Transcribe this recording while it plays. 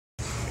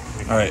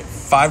All right,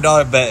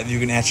 $5 bet if you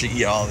can actually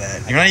eat all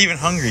that. You're not even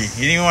hungry. You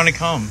didn't even want to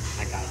come.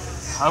 I got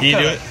this. Can you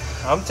do it?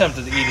 I'm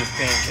tempted to eat his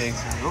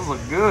pancakes. Those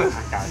look good.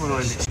 I got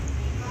this.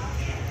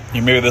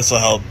 Maybe this will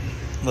help.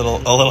 A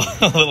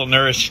little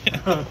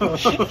nourishment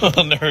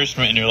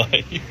in your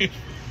life.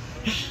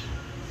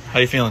 How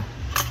you feeling?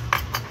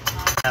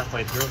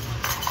 Halfway through.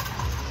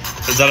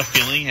 Is that a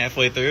feeling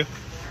halfway through?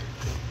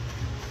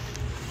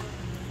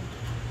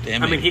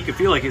 Damn it. I mean, he could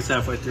feel like he's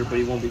halfway through, but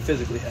he won't be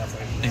physically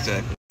halfway through.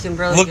 Exactly.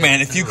 Look,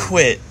 man, if you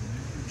quit,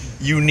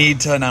 you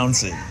need to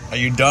announce it. Are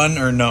you done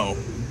or no?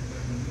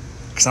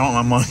 Because I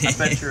want my money. I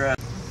bet you're at.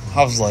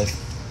 How's life?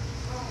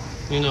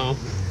 You know,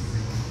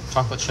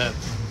 chocolate chip.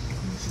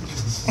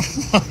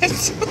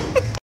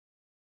 What?